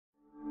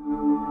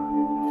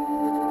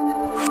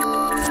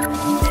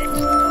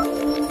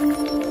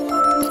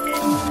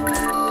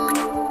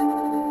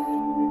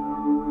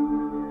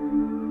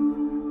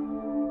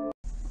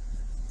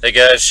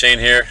Hey guys, Shane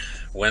here.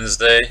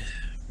 Wednesday,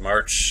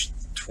 March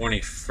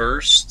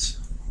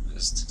 21st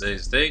is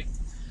today's date.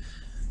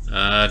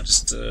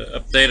 Just an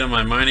update on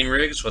my mining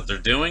rigs, what they're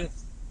doing.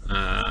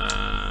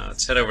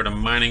 Let's head over to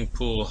Mining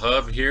Pool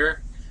Hub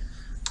here.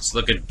 Let's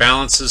look at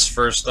balances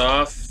first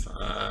off.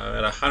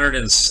 At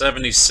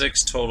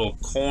 176 total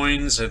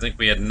coins. I think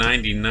we had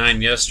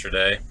 99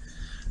 yesterday.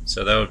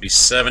 So that would be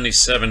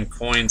 77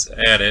 coins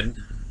added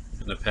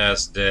in the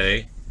past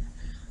day.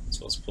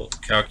 So let's pull up the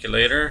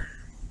calculator.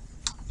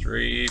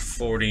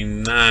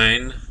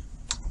 349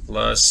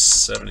 plus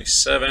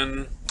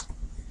 77,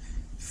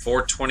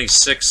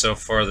 426 so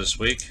far this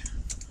week,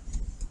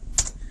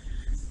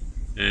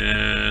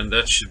 and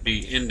that should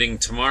be ending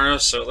tomorrow,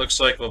 so it looks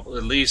like we'll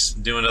at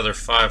least do another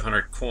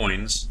 500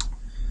 coins.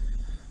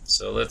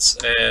 So let's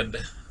add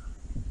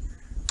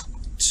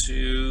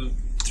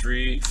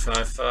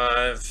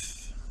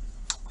 2355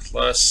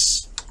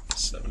 plus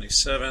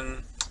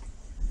 77,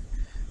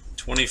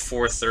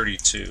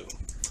 2432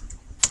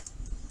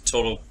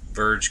 total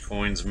Verge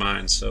coins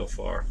mined so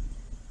far.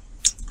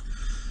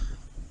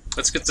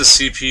 Let's get the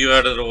CPU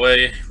out of the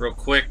way real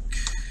quick.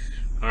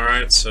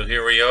 Alright, so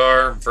here we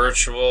are.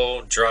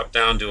 Virtual dropped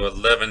down to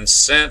 11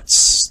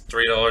 cents,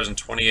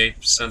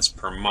 $3.28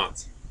 per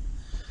month.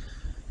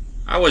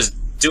 I was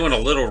doing a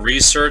little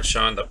research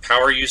on the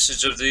power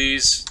usage of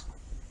these,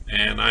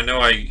 and I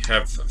know I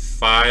have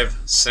 5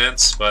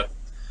 cents, but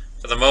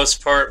for the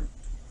most part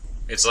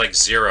it's like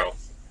 0.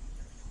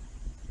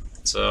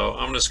 So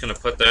I'm just going to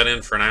put that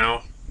in for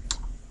now,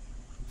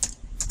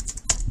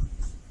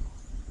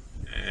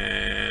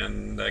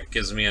 and that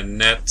gives me a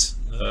net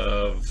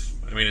of,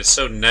 I mean, it's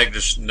so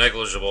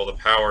negligible, the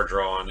power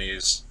draw on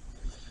these.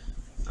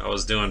 I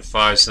was doing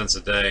 5 cents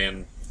a day,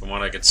 and from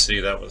what I could see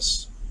that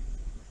was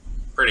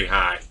pretty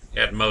high,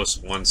 at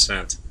most 1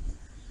 cent.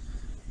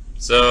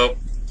 So,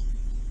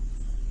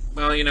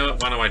 well, you know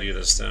what, why don't I do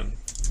this then?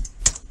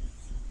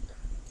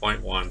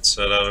 0.1,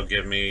 so that'll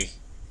give me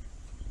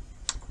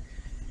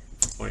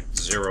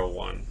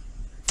 0.01.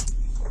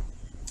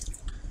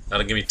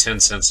 That'll give me 10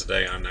 cents a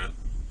day on that.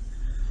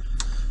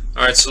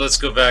 Alright, so let's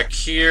go back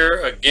here.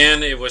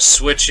 Again, it was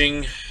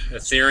switching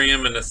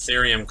Ethereum and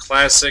Ethereum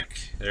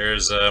Classic.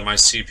 There's my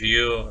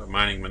CPU,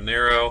 mining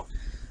Monero.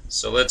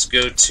 So let's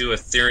go to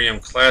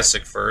Ethereum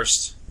Classic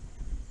first.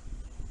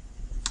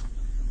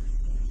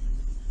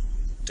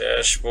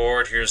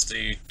 Dashboard, here's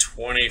the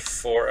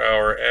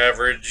 24-hour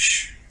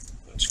average.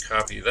 Let's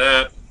copy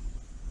that.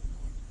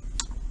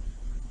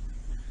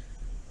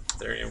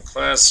 Ethereum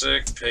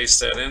Classic, paste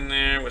that in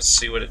there. Let's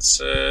see what it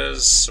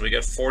says. So we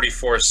got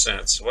 44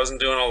 cents. It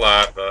wasn't doing a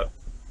lot, but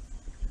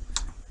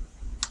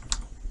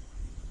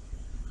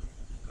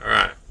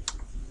alright.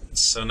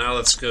 So now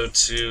let's go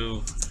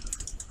to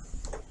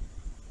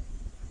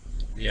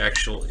the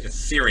actual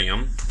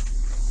Ethereum.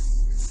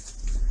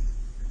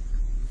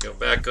 Go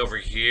back over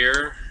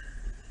here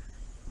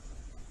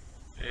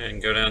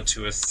and go down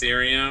to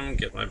Ethereum,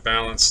 get my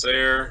balance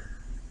there.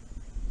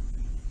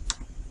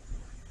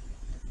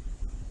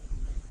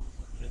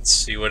 Let's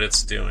see what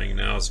it's doing.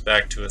 Now it's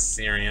back to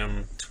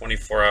Ethereum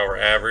 24-hour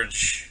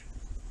average.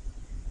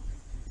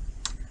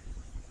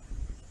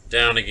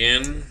 Down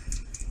again.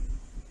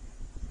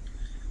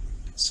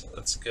 So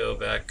let's go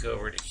back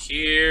over to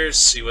here,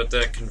 see what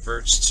that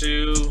converts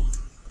to.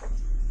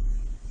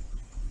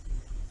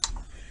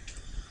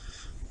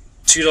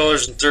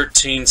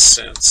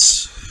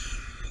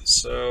 $2.13.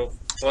 So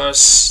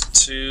plus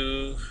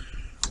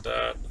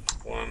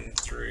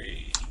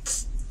 2.13,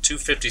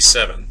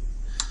 257.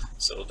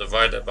 So we'll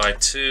divide that by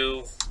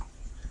 2,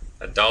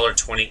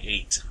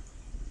 $1.28.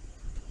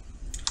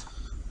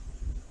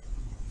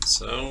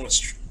 So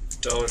it's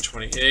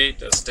 $1.28.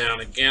 That's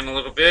down again a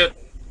little bit.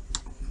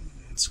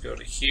 Let's go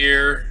to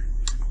here,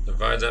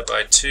 divide that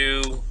by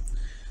 2,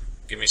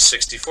 give me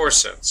 64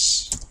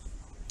 cents.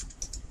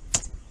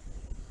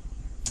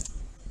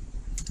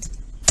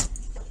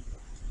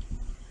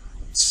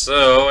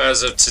 So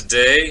as of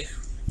today,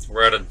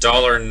 we're at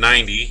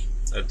 $1.90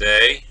 a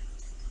day.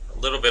 A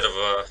little bit of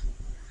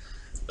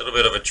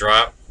a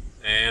drop,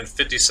 and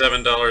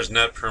 $57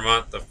 net per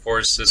month. Of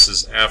course, this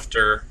is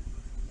after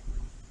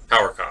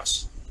power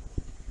costs.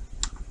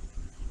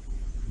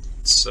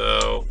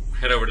 So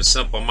head over to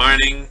Simple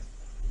Mining.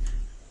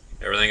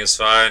 Everything is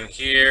fine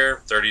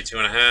here.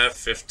 32.5,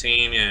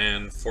 15,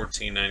 and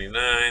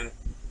 14.99.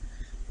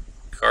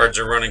 Cards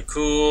are running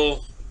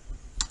cool,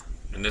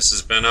 and this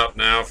has been up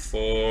now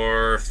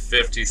for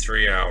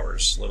 53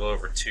 hours, a little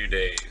over 2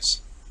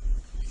 days.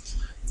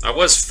 I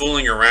was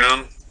fooling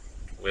around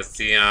with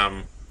the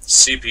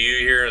CPU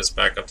here. It's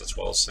back up to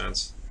 12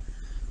 cents.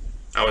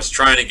 I was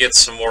trying to get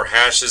some more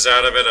hashes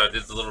out of it. I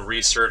did a little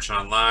research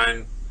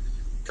online.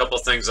 A couple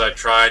things I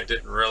tried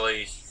didn't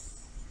really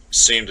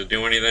seem to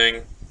do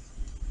anything.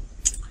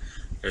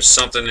 There's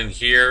something in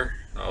here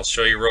I'll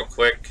show you real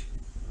quick.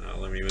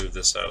 Let me move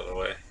this out of the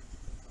way.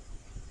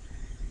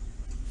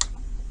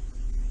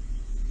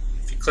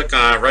 If you click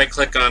on, right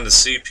click on the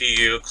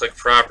CPU, click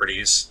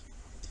properties,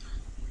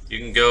 you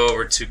can go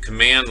over to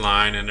command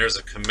line, and there's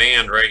a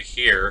command right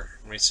here.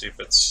 Let me see if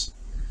it's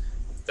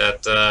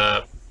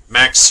that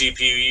max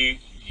CPU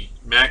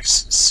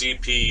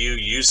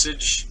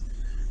usage.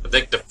 I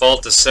think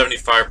default is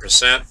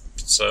 75%,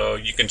 so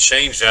you can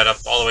change that up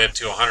all the way up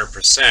to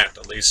 100%,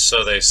 at least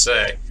so they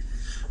say.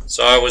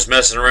 So I was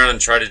messing around and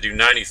tried to do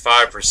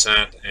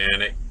 95%,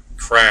 and it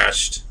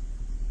crashed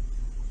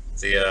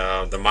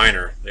the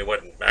miner. It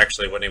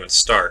wouldn't even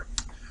start.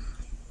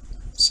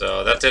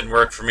 So that didn't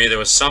work for me. There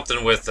was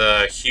something with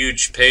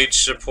huge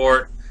page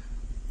support,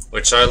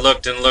 which I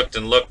looked and looked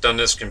and looked on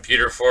this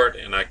computer for it,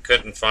 and I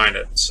couldn't find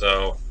it.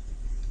 So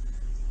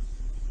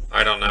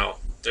I don't know.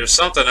 There's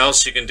something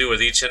else you can do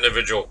with each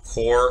individual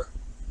core.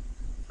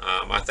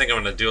 I think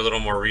I'm going to do a little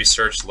more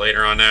research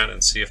later on that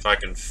and see if I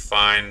can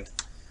find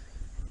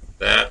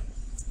that.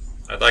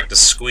 I'd like to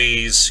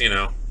squeeze, you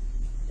know,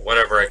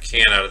 whatever I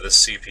can out of the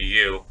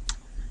CPU.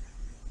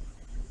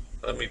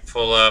 Let me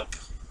pull up,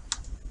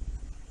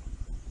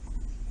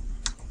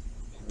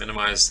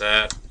 minimize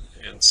that,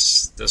 and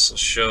this will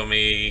show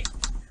me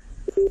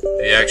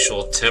the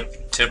actual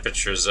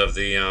temperatures of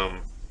the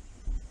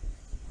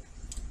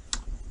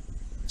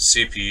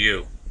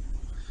CPU.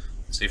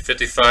 See,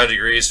 55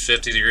 degrees,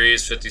 50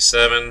 degrees,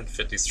 57,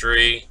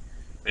 53. I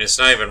mean, it's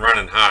not even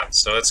running hot,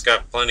 so it's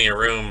got plenty of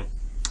room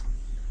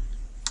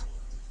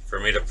for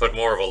me to put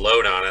more of a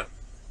load on it.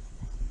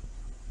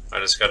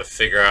 I just got to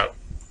figure out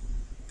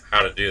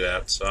how to do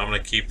that, so I'm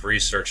going to keep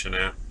researching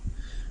that.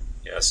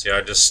 Yeah, see,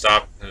 I just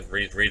stopped and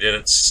redid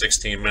it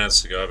 16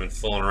 minutes ago. I've been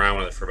fooling around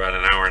with it for about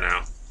an hour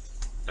now.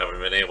 Haven't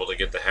been able to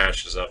get the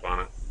hashes up on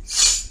it.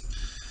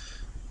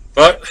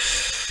 But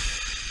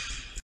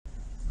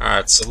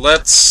alright, so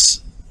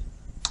let's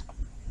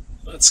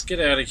get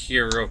out of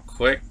here real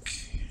quick.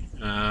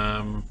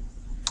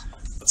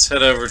 Let's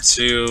head over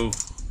to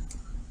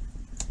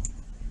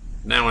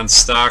Now in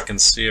Stock and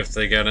see if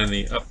they got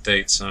any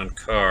updates on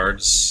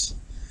cards.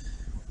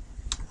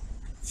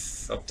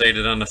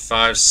 Updated on the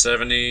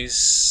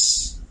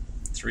 570s,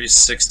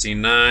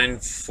 369,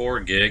 4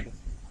 gig.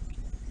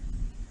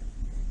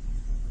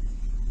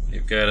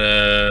 You've got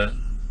a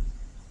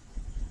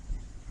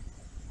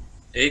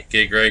 8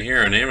 gig right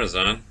here on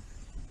Amazon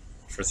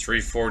for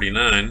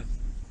 $349.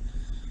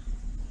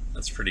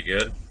 That's pretty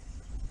good.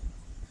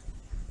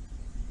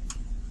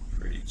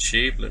 Pretty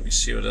cheap. Let me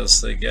see what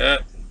else they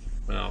got.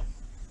 Well,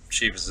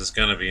 cheap as it's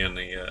going to be in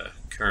the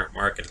current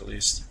market, at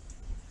least.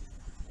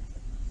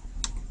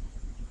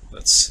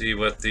 Let's see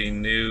what the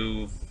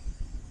new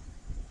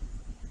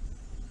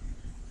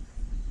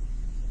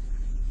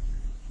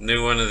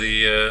one of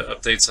the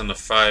updates on the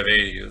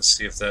 580. Let's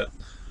see if the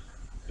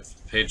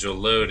page will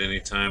load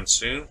anytime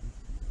soon.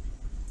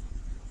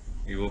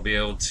 You will be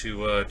able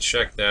to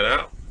check that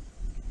out.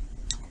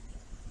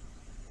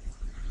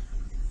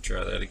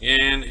 Try that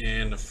again,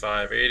 and the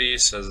 580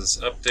 says it's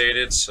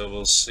updated, so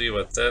we'll see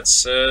what that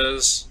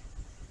says.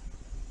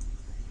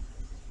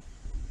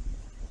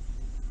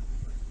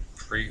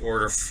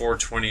 Pre-order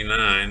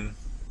 $429.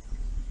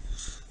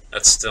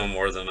 That's still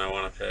more than I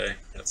want to pay.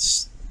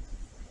 That's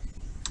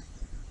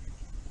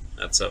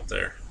up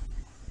there.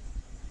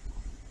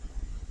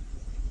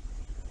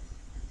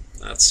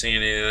 Not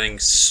seeing anything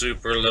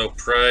super low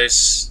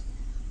price.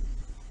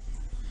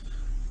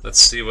 Let's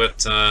see what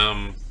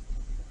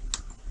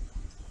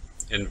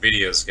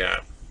Nvidia's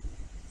got.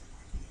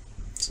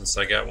 Since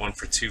I got one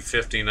for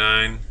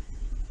 $259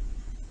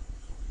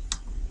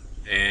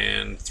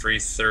 and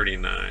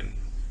 $339.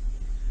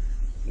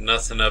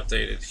 Nothing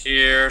updated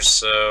here,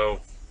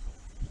 so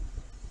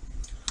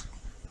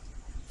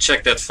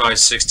check that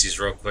 560s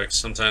real quick.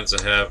 Sometimes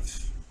I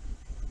have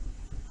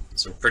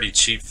some pretty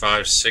cheap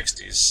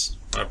 560s.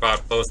 I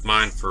bought both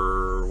mine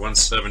for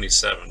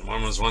 $177.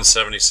 One was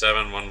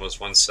 $177, one was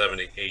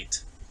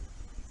 $178.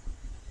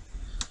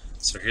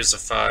 So here's the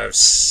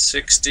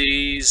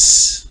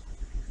 560s.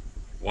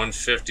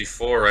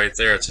 $154 right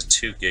there. It's a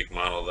 2 gig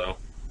model though.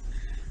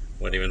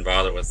 Wouldn't even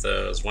bother with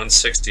those.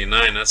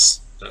 $169.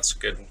 That's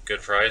good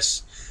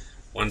price.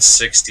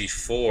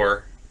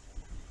 $164.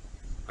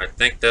 I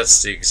think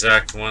that's the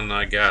exact one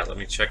I got. Let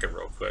me check it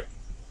real quick.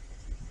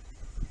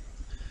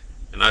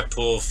 And I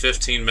pull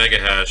 15 mega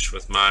hash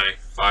with my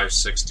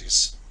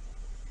 560s.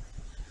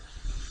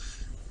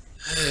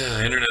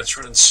 Internet's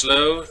running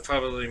slow.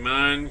 Probably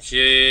mine.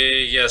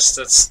 Yes,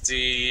 that's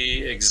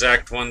the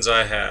exact ones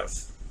I have.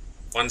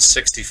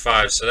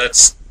 165. So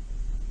that's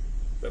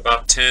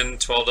about $10,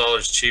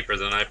 $12 cheaper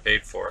than I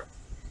paid for it.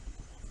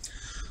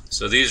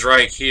 So these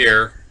right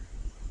here,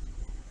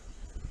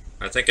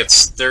 I think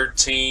it's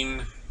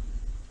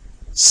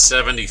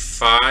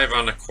 $1375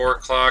 on the core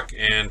clock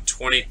and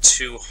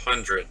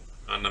 $2200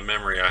 on the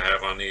memory I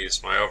have on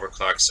these, my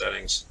overclock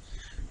settings.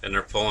 And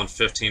they're pulling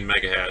 15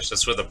 mega hash.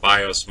 That's with a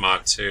BIOS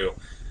mod too.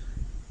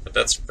 But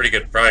that's a pretty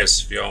good price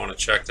if you all want to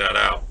check that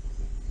out.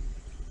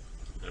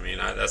 I mean,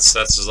 that's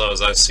as low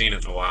as I've seen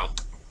it in a while.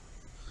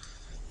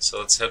 So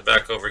let's head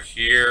back over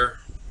here.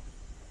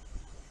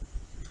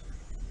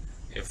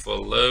 If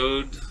we'll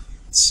load,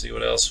 let's see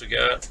what else we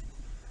got.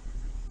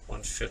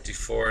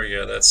 154,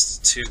 yeah, that's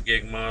the 2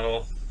 gig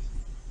model.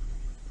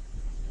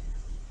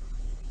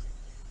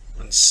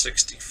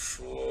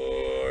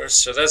 164,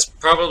 So that's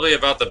probably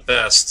about the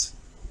best.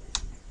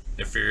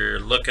 If you're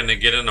looking to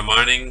get into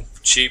mining,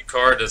 cheap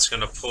card that's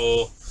going to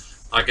pull,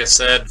 like I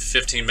said,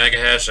 15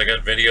 megahash. I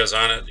got videos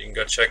on it. You can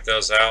go check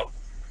those out.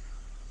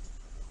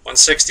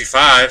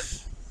 165.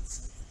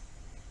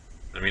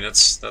 I mean,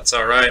 that's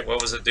all right.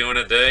 What was it doing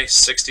a day?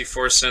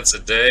 64 cents a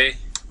day.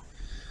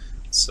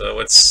 So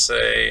let's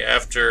say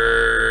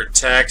after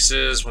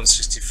taxes,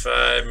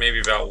 165, maybe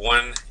about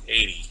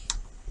 180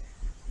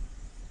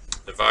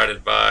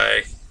 divided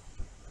by,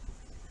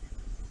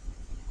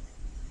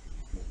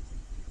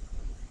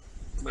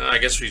 well, I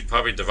guess we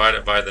probably divide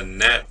it by the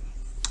net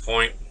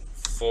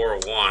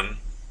 0.41.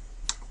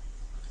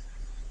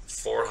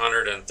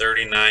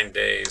 439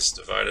 days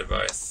divided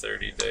by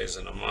 30 days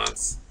in a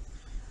month.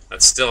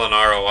 That's still an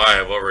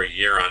ROI of over a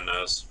year on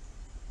those.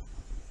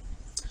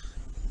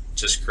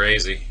 Just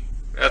crazy.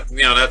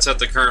 That's at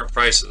the current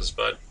prices,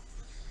 but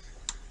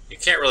you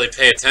can't really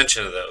pay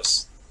attention to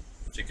those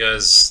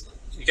because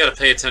you got to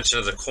pay attention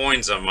to the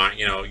coins on mine.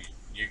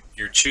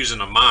 You're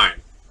choosing a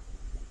mine.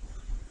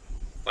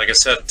 Like I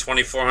said,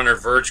 2,400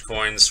 Verge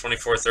coins,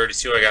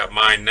 2432. I got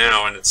mine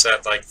now, and it's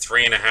at like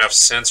 3.5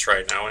 cents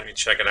right now. Let me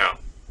check it out.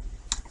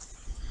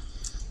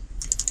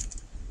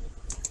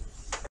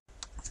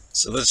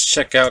 So let's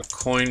check out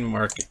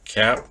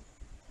CoinMarketCap.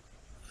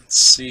 Let's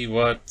see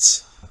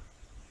what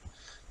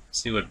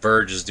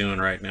Verge is doing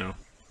right now.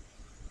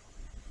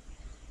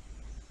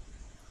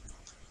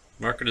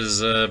 Market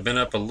has been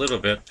up a little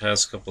bit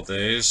past couple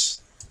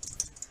days.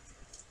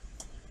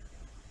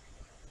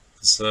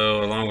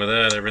 So along with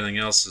that, everything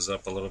else is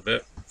up a little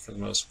bit for the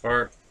most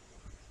part.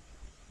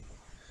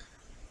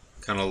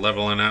 Kind of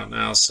leveling out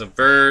now. So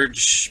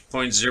Verge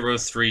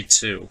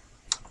 0.032.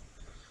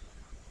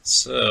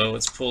 So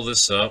let's pull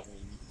this up.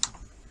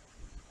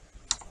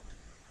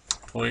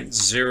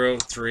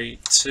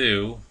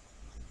 0.032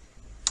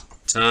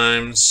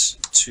 times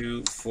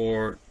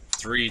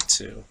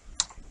 2432.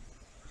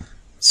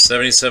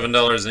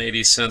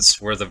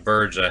 $77.80 worth of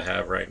Verge I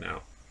have right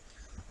now.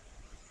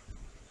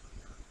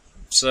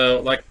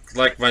 So like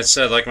I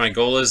said, my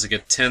goal is to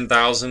get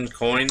 10,000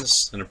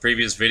 coins in a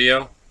previous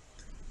video.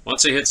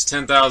 Once it hits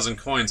 10,000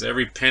 coins,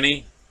 every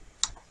penny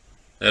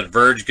that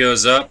Verge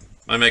goes up,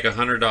 I make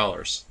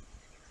 $100.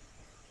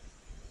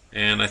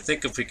 And I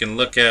think if we can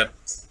look at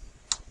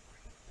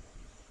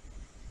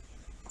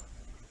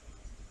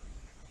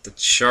the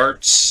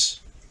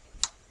charts,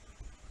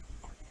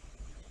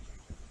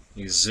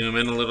 you zoom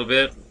in a little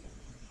bit.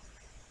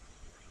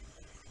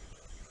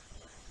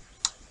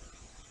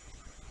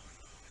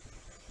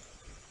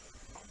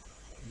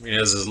 I mean,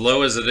 as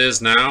low as it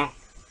is now,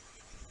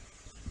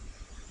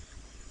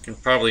 you can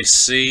probably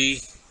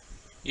see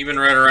even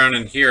right around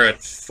in here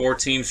at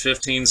 14,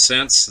 15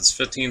 cents. It's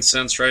 15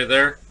 cents right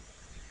there.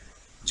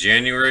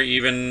 January,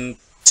 even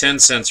 10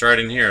 cents right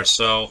in here.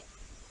 So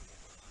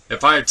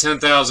if I have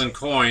 10,000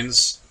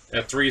 coins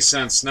at 3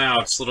 cents now,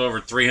 it's a little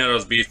over 300.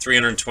 It'll be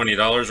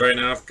 $320 right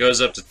now. If it goes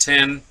up to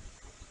 10,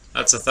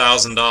 that's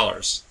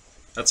 $1,000.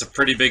 That's a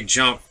pretty big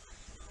jump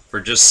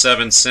for just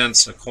 7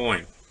 cents a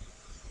coin.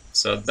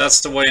 So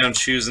that's the way I'm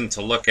choosing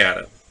to look at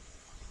it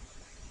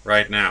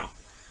right now.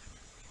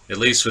 At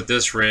least with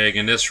this rig,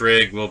 and this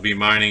rig will be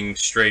mining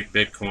straight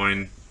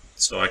Bitcoin,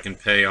 so I can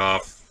pay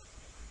off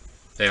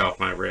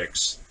my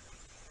rigs,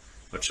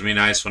 which will be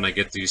nice when I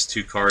get these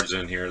two cards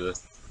in here, the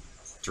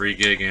 3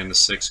 gig and the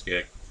 6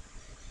 gig.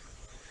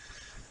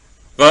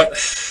 But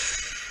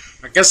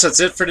I guess that's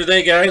it for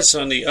today, guys,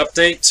 on the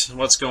update on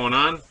what's going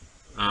on.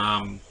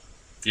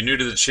 If you're new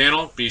to the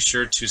channel, be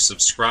sure to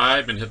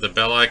subscribe and hit the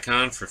bell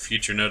icon for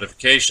future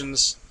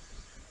notifications.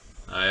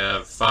 I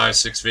have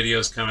 5-6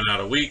 videos coming out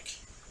a week.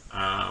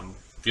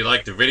 If you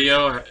like the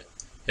video,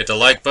 hit the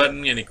like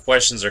button. Any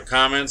questions or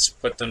comments,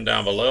 put them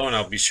down below and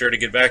I'll be sure to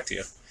get back to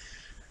you.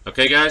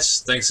 Okay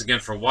guys, thanks again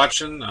for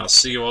watching. I'll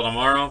see you all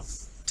tomorrow.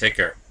 Take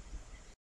care.